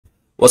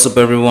What's up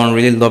everyone,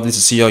 really lovely to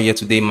see you all here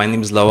today. My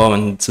name is Lawal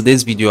and in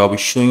today's video I'll be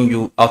showing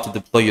you how to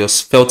deploy your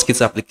sveltekit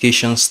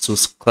applications to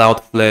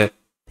Cloudflare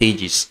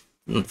pages.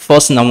 The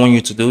first thing I want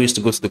you to do is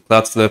to go to the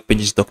Cloudflare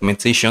pages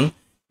documentation,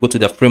 go to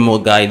the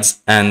framework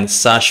guides and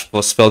search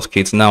for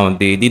sveltekit. Now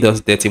they did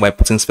us dirty by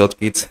putting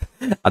sveltekit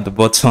at the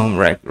bottom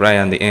right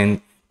at the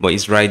end, but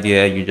it's right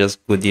there. You just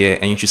go there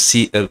and you should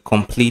see a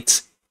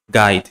complete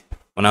guide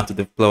on how to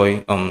deploy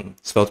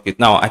sveltekit.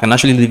 Now I can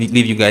actually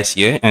leave you guys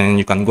here and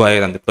you can go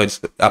ahead and deploy this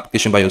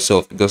application by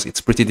yourself because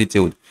it's pretty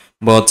detailed.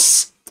 But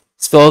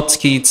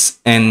sveltekit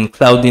and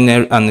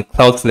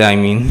Cloudflare, I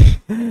mean,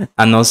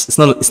 and it's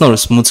not a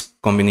smooth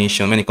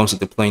combination when it comes to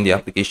deploying the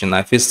application.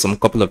 I faced some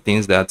couple of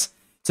things that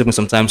took me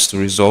some time to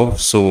resolve,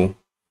 so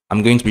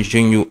I'm going to be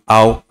showing you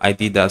how I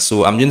did that.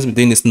 So I'm going to be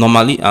doing this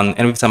normally, and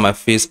every time I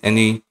face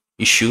any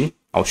issue,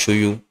 I'll show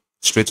you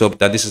straight up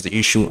that this is the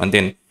issue, and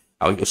then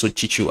I'll also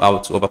teach you how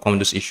to overcome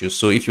those issues.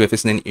 So if you're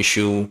facing any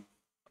issue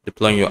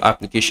deploying your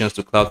applications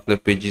to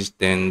Cloudflare pages,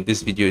 then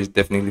this video is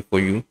definitely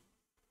for you.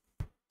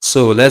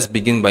 So let's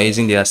begin by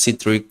using the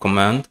C3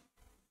 command,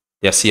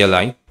 the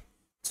CLI,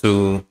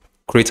 to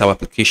create our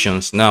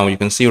applications. Now you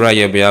can see right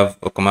here we have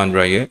a command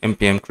right here,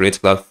 npm create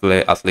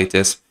Cloudflare at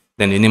latest,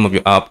 then the name of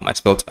your app, my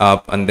spelled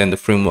app, and then the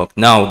framework.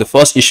 Now the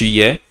first issue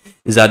here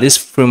is that this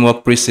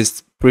framework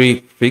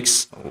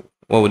prefix,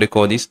 what would they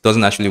call this,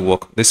 doesn't actually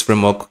work. This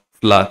framework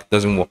flag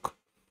doesn't work.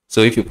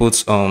 So if you put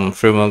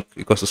framework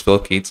equals to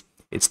sveltekit,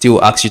 it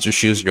still asks you to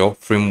choose your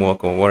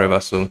framework or whatever.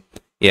 So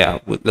yeah,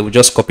 we'll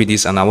just copy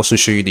this and I'll also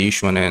show you the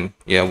issue, and then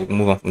yeah, we'll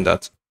move on from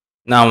that.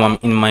 Now I'm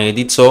in my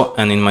editor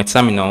and in my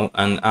terminal,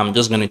 and I'm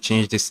just going to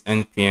change this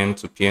npm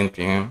to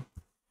pnpm,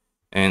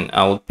 and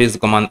I will paste the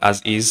command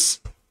as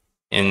is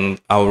and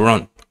I'll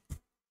run.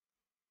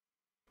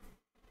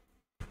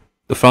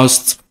 The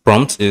first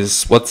prompt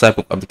is what type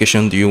of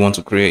application do you want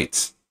to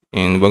create,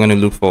 and we're going to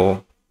look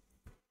for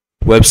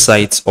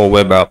website or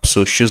web app.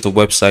 So choose the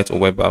website or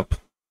web app,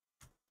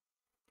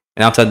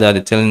 and after that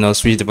they're telling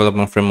us which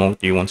development framework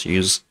do you want to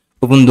use,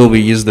 even though we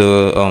use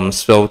the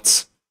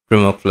svelte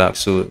framework flag.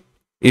 So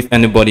if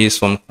anybody is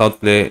from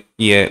Cloudflare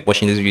here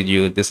watching this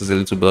video, this is a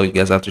little bit you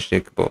guys have to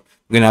check, but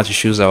we're gonna have to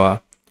choose our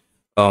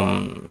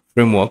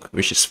framework,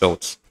 which is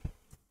svelte,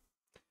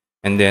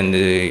 and then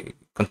the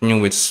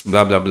continue with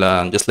blah blah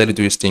blah, and just let it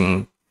do its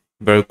thing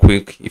very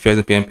quick. If you're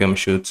using pnpm, it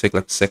should take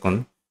like a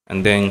second.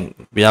 And then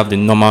we have the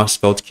normal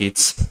sveltekit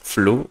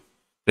flow.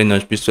 Then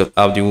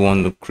how do you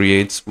want to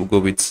create? We'll go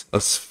with a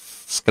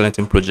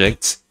skeleton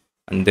project,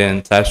 and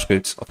then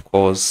TypeScript, of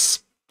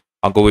course.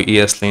 I'll go with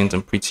ESLint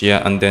and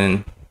Prettier, and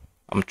then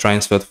I'm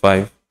trying Svelte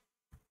 5.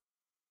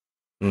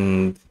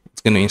 And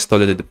it's going to install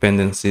the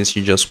dependencies.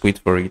 You just wait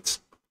for it.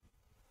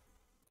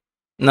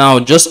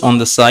 Now, just on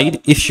the side,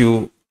 if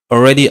you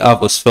already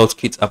have a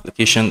sveltekit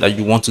application that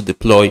you want to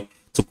deploy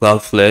to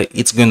Cloudflare,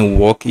 it's going to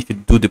work. If you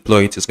do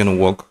deploy it, it's going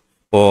to work.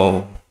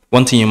 Or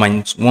one thing you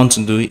might want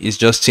to do is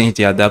just change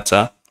the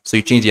adapter. So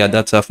you change the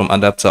adapter from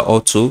adapter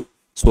auto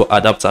to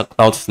adapter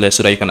Cloudflare,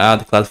 so that you can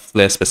add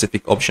Cloudflare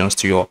specific options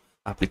to your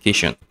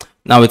application.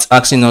 Now it's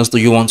asking us, do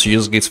you want to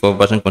use Git for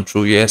version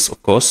control? Yes,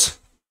 of course.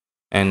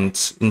 And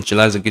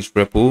initialize the Git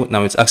repo.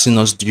 Now it's asking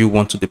us, do you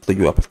want to deploy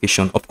your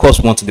application? Of course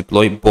we want to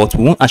deploy, but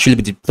we won't actually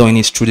be deploying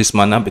it through this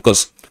manner,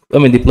 because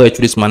when we deploy it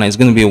through this manner, it's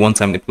going to be a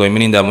one-time deploy,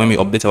 meaning that when we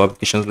update our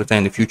applications later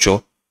in the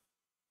future,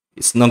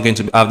 it's not going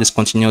to have this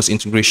continuous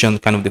integration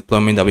kind of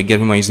deployment that we get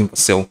when we're using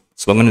Excel.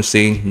 So we're going to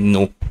say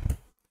no.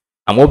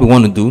 And what we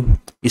want to do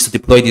is to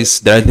deploy this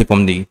directly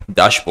from the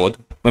dashboard.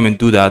 When we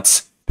do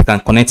that, we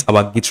can connect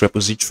our Git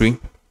repository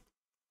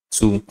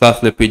to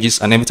Cloudflare pages,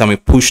 and every time we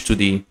push to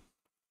the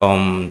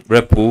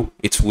repo,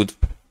 it would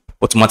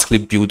automatically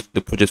build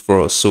the project for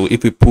us. So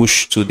if we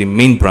push to the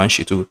main branch,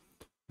 it will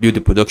build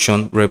the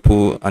production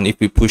repo, and if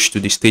we push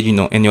to the staging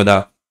or any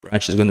other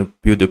branch, it's going to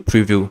build the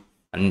preview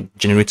and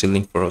generate a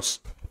link for us.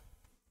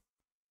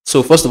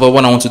 So first of all,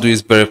 what I want to do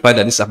is verify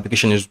that this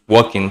application is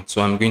working.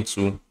 So I'm going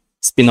to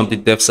spin up the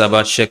dev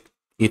server, check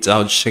it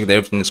out, check that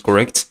everything is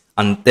correct,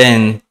 and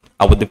then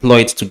I will deploy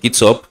it to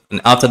GitHub. And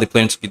after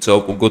deploying to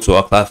GitHub, we'll go to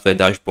our Cloudflare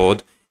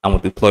dashboard and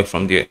we'll deploy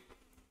from there.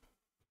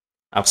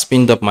 I've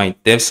spinned up my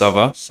dev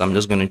server, so I'm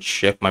just going to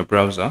check my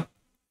browser.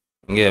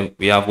 And yeah,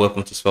 we have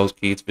welcome to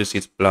sveltekit,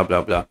 visit, blah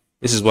blah blah.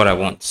 This is what I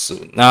want.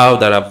 So now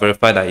that I've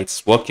verified that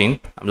it's working,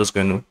 I'm just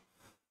going to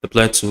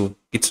deploy to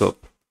GitHub.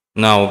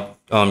 Now,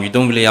 you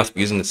don't really have to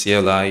be using the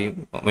CLI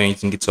when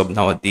using GitHub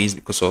nowadays,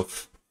 because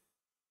of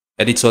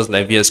editors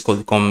like VS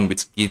Code come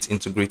with Git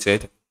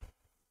integrated.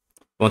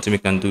 One thing we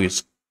can do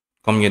is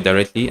come here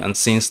directly, and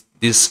since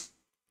this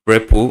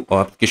repo or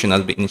application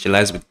has been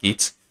initialized with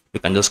Git, we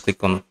can just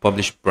click on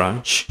publish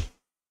branch.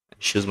 It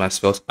shows my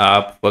Svelte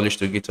app, publish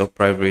to GitHub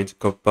private,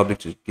 public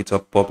to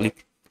GitHub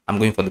public. I'm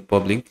going for the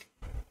public,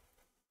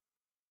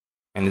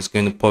 and it's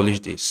going to publish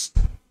this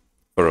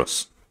for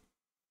us.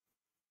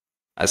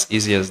 As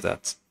easy as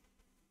that.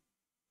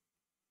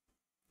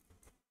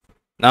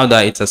 Now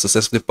that it has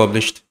successfully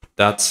published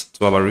that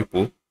to our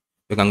repo,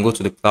 we can go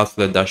to the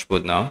Cloudflare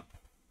dashboard now.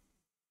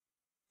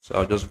 So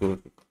I'll just go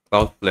to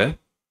Cloudflare,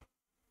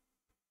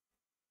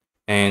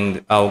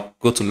 and I'll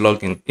go to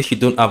login. If you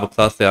don't have a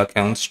Cloudflare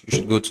account, you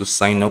should go to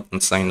sign up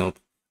and sign up.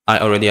 I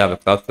already have a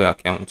Cloudflare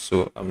account,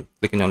 so I'm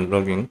clicking on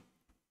login.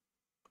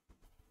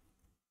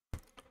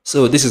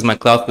 So this is my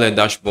Cloudflare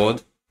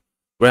dashboard.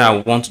 Where I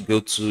want to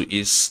go to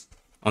is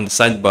on the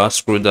sidebar,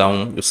 scroll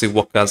down, you'll see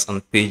workers and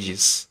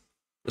pages.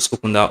 Just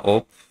open that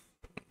up,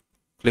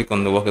 click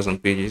on the workers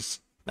and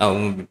pages. That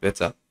will be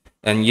better.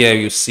 And here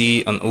you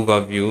see an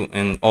overview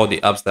and all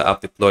the apps that I've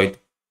deployed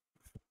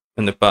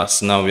in the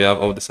past. Now we have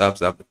all the apps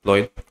that I've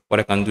deployed. What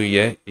I can do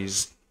here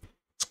is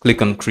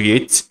click on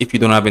create. If you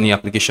don't have any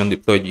application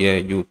deployed here,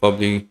 you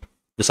probably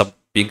just have a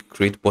big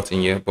create button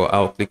here, but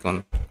I'll click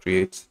on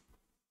create.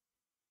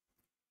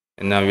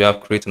 And now we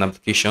have create an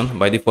application.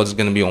 By default, it's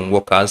going to be on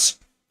workers.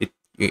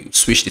 You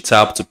switch the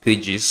tab to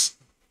pages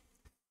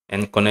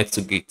and connect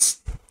to Git.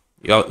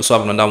 You also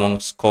have another one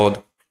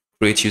called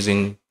create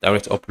using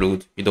direct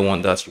upload. You don't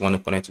want that. You want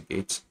to connect to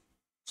Git.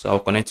 So I'll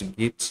connect to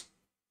Git.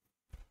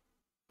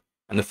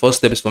 And the first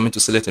step is for me to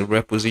select a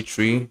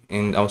repository,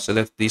 and I'll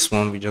select this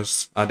one we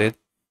just added,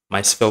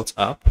 my Svelte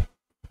app.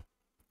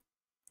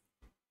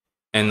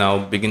 And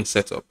I'll begin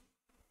setup.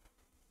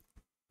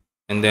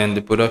 And then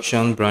the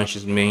production branch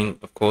is main,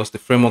 of course. The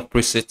framework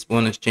preset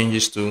one is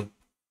changes to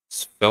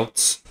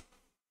sveltekit,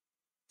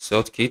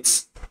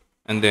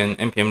 and then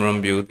npm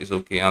run build is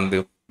okay, and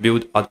the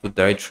build output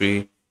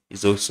directory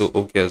is also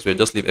okay as well.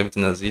 Just leave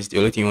everything as is. The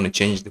only thing you want to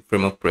change is the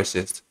framework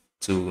preset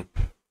to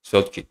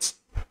sveltekit,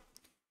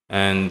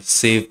 and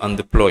save and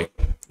deploy.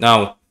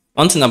 Now,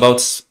 one thing about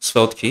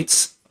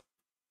sveltekit,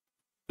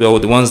 well,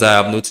 the ones that I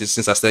have noticed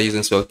since I started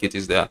using sveltekit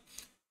is that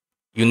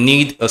you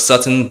need a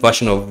certain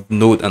version of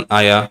Node and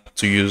Aya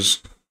to use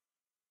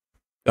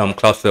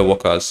Cloudflare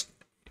workers,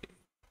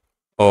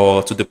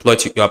 or to deploy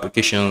your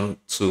application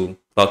to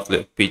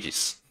Cloudflare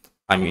pages.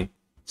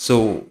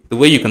 So the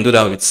way you can do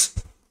that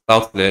with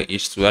Cloudflare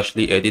is to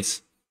actually edit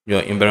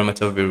your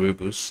environmental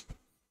variables.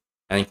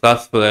 And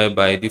Cloudflare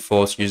by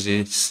default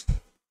uses,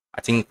 I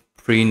think,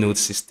 pre-Node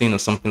 16 or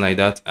something like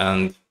that,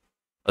 and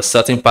a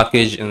certain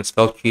package in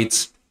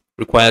sveltekit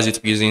requires you to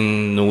be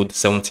using Node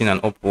 17 and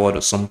upward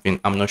or something.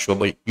 I'm not sure,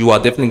 but you are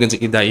definitely going to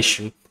get that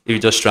issue if you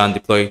just try and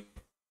deploy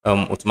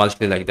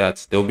automatically like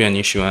that. There will be an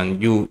issue, and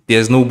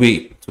there's no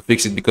way to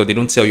fix it because they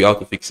don't tell you how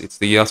to fix it.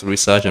 So you have to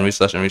research and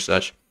research and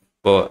research.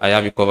 But I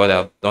have you covered.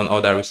 I've done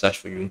all that research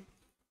for you.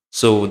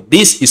 So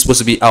this is supposed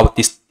to be how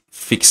this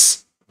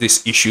fix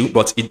this issue,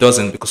 but it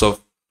doesn't, because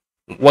of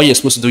what you're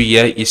supposed to do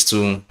here is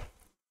to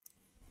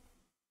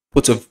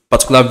put a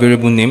particular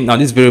variable name. Now,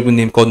 this variable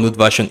name called node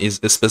version is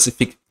a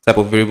specific type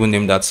of variable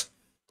name that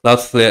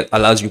Cloudflare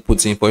allows you to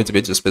put in for you to be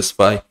able to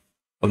specify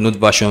a node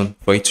version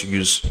for it to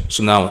use.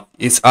 So now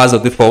it's as a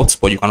default,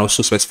 but you can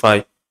also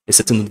specify a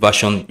certain node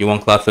version you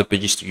want Cloudflare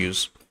pages to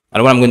use.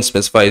 And what I'm going to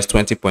specify is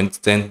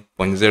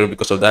 20.10.0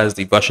 because of that is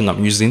the version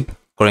I'm using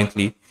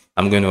currently.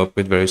 I'm going to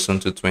upgrade very soon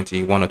to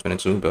 21 or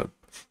 22, but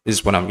this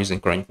is what I'm using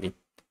currently.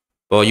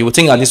 But you would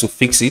think that this will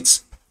fix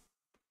it,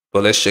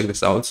 but let's check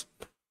this out.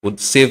 We'll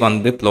save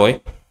and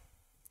deploy,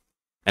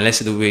 and let's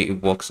see the way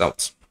it works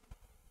out.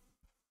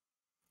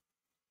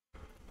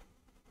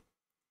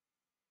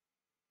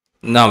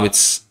 Now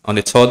it's on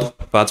the third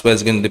part where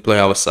it's going to deploy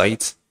our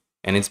site,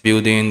 and it's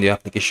building the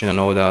application and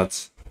all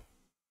that.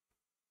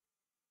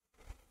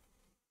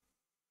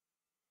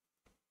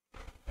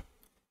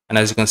 And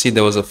as you can see,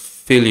 there was a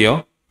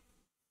failure.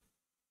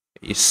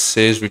 It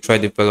says retry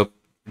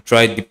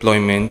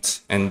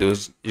deployment, and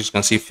those, you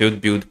can see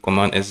failed build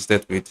command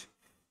existed with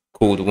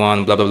code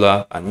 1 blah blah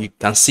blah, and you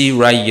can see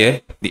right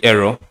here the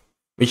error,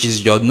 which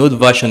is your node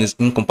version is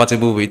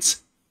incompatible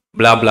with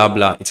blah blah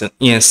blah. It's an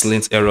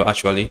ESLint error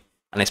actually.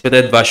 An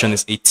expected version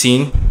is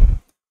 18,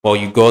 or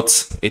you got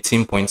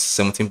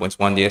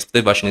 18.17.1. The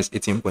expected version is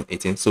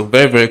 18.18, so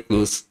very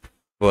close.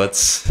 But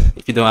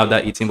if you don't have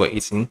that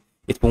 18.18,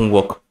 it won't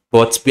work.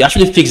 But we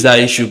actually fixed that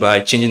issue by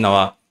changing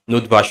our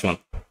node version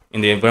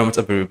in the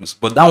environmental variables,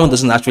 but that one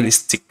doesn't actually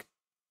stick.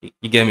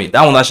 You get me?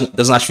 That one actually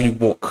doesn't actually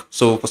work.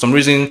 So for some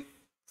reason,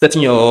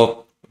 setting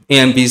your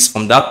AMBs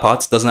from that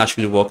part doesn't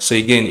actually work. So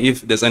again,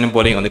 if there's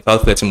anybody on the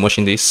Cloudflare team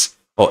watching this,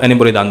 or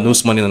anybody that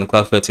knows money on the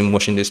Cloudflare team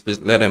watching this, please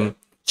let them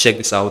check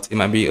this out. It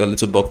might be a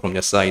little bug from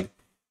your side.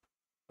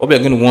 What we're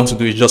going to want to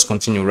do is just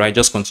continue, right?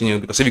 Just continue,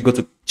 because if you go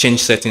to change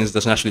settings, it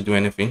doesn't actually do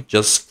anything.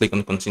 Just click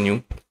on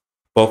continue.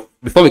 But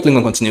before we click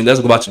on continue, let's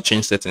go back to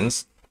change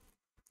settings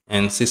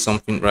and see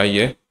something right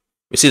here.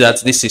 We see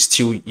that this is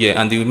still here,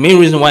 and the main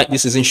reason why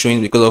this isn't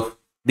showing because of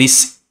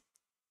this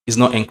is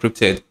not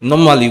encrypted.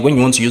 Normally, when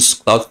you want to use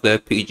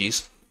Cloudflare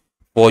pages,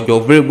 for your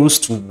variables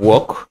to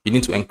work, you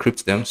need to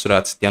encrypt them so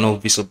that they are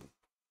not visible.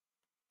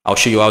 I'll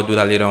show you how to do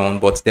that later on,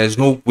 but there's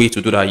no way to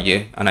do that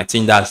here, and I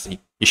think that's the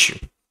issue.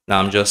 Now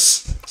I'm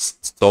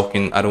just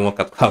talking. I don't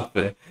work at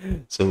Cloudflare,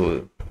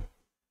 so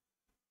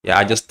yeah,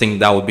 I just think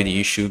that would be the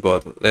issue.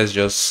 But let's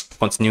just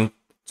continue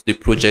to the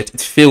project. It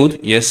failed,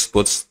 yes,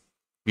 but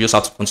you just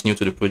have to continue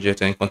to the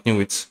project and continue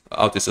with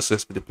how to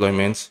successful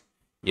deployment.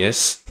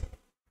 Yes.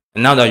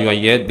 And now that you are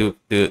here,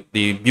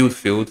 the build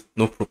failed,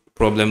 no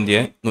problem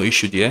there, no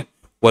issue there.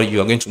 What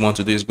you are going to want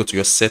to do is go to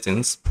your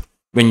settings,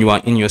 when you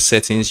are in your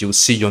settings, you'll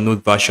see your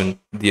node version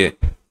there.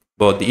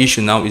 But the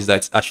issue now is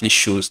that it actually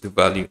shows the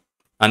value.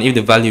 And if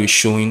the value is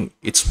showing,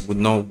 it would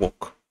not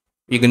work.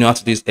 You're going to have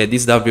to do is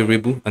edit that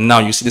variable. And now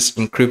you see this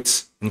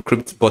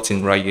encrypt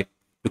button right here.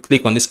 You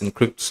click on this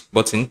encrypt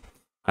button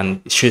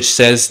and it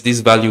says this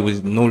value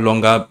will no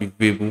longer be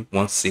variable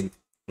once saved.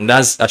 And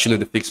that's actually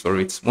the fix for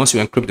it. Once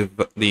you encrypt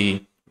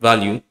the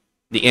value,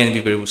 the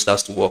env variable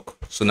starts to work.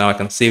 So now I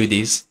can save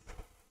this.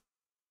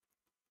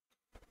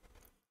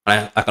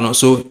 I can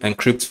also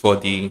encrypt for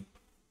the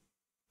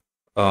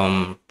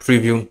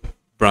preview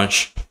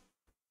branch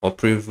or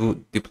preview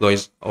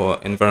deploys or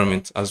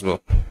environment as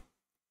well.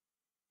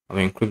 I'll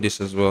encrypt this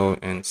as well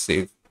and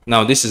save.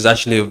 Now this is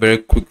actually a very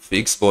quick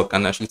fix, but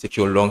can actually take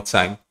you a long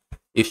time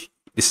if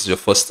this is your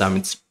first time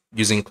it's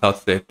using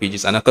Cloudflare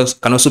pages, and it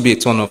can also be a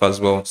turn off as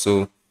well.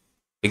 So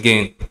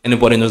again,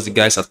 anybody knows the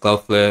guys at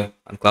Cloudflare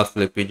and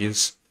Cloudflare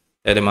pages,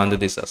 let them handle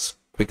this as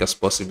quick as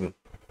possible.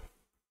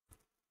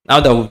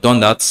 Now that we've done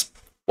that,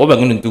 what we're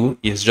going to do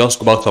is just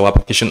go back to our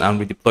application and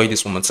redeploy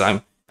this one more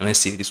time, and let's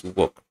see if this will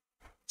work.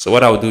 So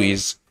what I'll do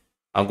is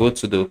I'll go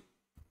to the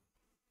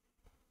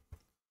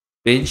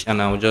page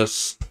and I'll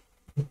just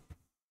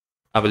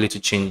have a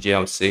little change here.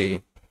 I'll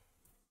say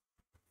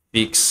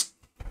fix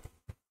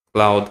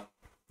Cloudflare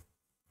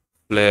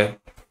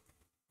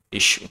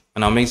issue,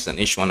 and I'll make this an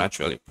issue one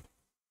actually.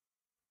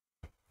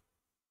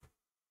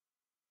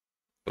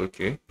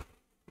 Okay,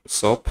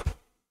 what's up?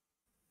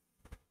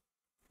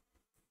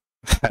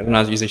 I don't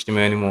have to use HTML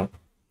anymore.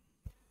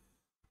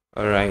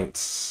 All right,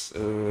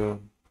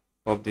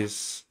 pop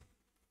this.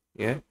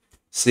 Yeah,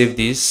 save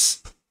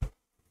this.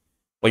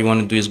 What you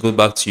want to do is go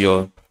back to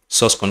your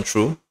source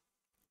control,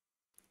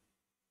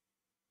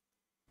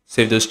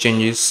 save those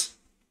changes,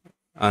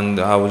 and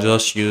I will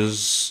just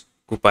use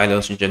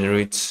Copilot to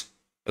generate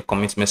a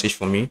commit message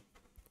for me,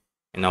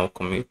 and I will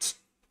commit,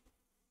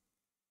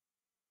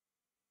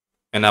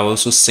 and I will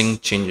also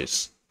sync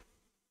changes.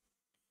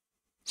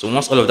 So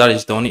once all of that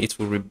is done, it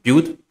will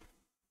rebuild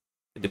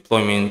the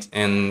deployment,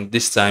 and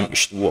this time it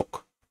should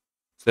work.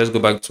 So let's go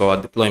back to our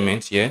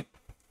deployment here.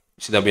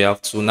 You see that we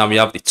have two. Now we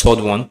have the third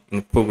one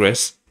in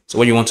progress. So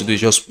what you want to do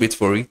is just wait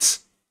for it,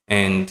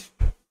 and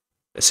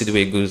let's see the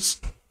way it goes.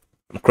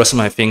 I'm crossing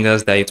my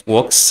fingers that it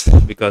works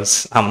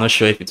because I'm not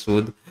sure if it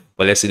would,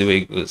 but let's see the way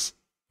it goes.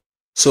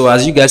 So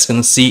as you guys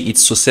can see, it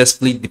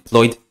successfully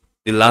deployed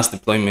the last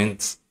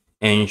deployment,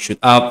 and you should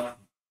have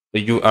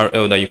the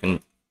URL that you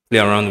can play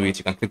around with.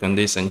 You can click on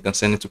this and you can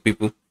send it to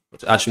people.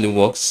 It actually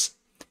works,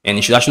 and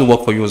it should actually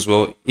work for you as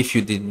well. If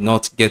you did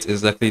not get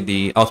exactly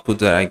the output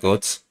that I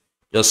got,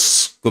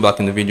 just go back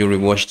in the video,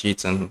 rewatch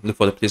it, and look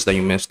for the place that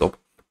you messed up.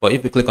 But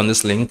if you click on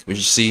this link, we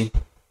should see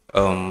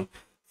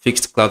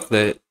fixed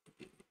Cloudflare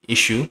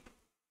issue,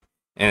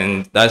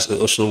 and that's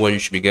also what you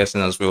should be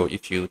getting as well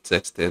if you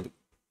texted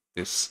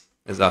this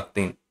exact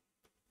thing.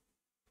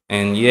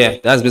 And yeah,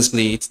 that's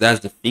basically it. That's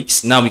the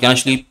fix. Now we can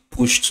actually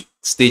push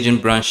staging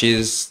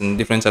branches and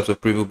different types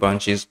of preview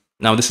branches.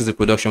 Now this is the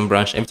production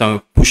branch. Every time we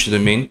push to the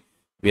main,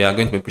 we are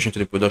going to be pushing to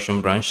the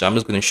production branch. So I'm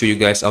just going to show you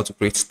guys how to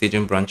create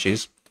staging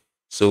branches.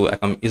 So I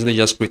can easily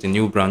just create a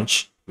new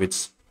branch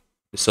with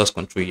the source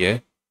control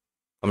here.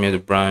 Come here to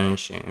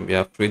branch, and we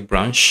have create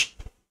branch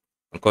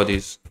and call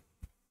this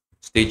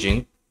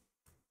staging,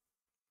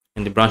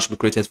 and the branch will be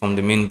created from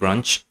the main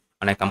branch,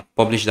 and I can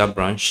publish that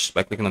branch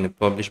by clicking on the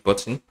publish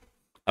button.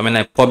 And when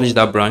I publish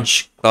that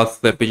branch,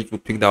 Cloudflare page will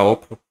pick that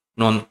up,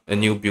 run a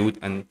new build,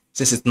 and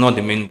since it's not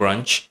the main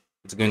branch,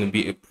 it's going to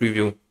be a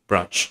preview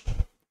branch.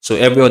 So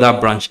every other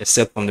branch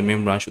except from the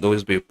main branch should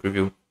always be a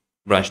preview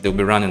branch. They'll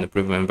be run in the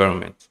preview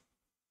environment.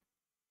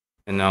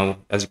 And now,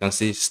 as you can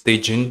see,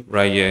 staging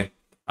right here,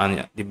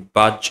 and the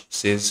badge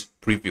says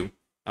preview.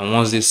 And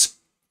once this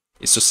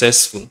is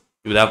successful,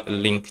 you will have a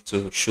link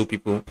to show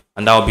people,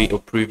 and that will be a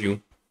preview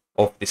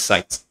of the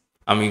site.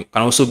 And we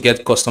can also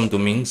get custom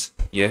domains.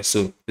 Yeah,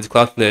 so with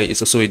Cloudflare,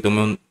 it's also a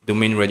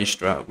domain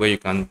registrar where you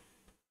can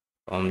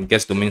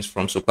get domains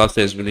from. So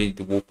Cloudflare is really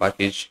the whole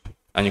package,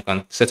 and you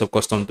can set up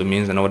custom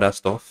domains and all that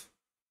stuff.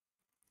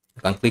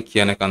 I can click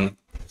here and I can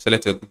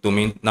select a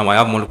domain. Now I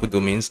have multiple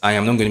domains. I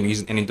am not going to be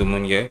using any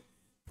domain here,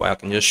 but I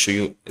can just show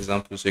you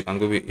examples. So you can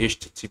go with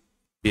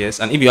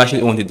HTTPS, and if you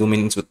actually own the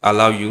domain, it will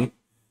allow you.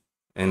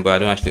 But I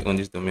don't actually own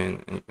this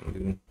domain, and you can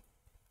do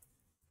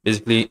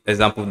basically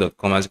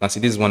example.com. As you can see,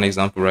 this is one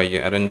example right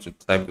here. I don't need to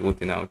type the whole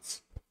thing out.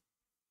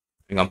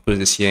 You can put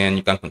this here and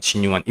you can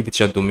continue, and if it's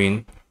your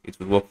domain, it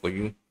will work for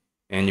you.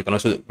 And you can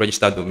also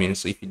register domains.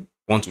 So if you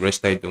want to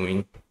register a domain,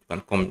 you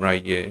can come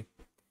right here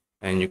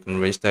and you can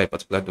register a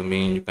particular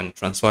domain. You can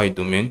transfer a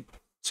domain.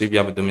 So if you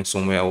have a domain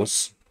somewhere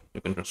else,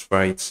 you can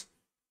transfer it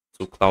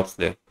to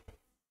Cloudflare.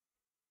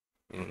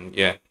 And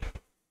yeah,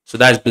 so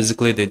that is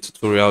basically the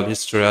tutorial.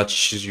 This tutorial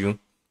teaches you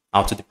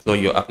how to deploy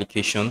your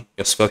application,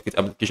 your sveltekit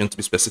application, to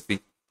be specific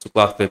to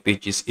Cloudflare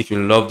pages. If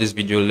you love this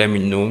video, let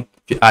me know.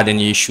 If you had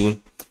any issue,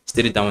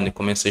 state it down in the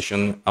comment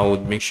section. I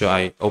would make sure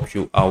I help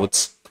you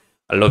out.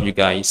 I love you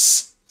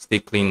guys. Stay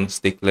clean,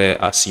 stay clear.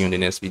 I'll see you in the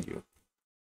next video.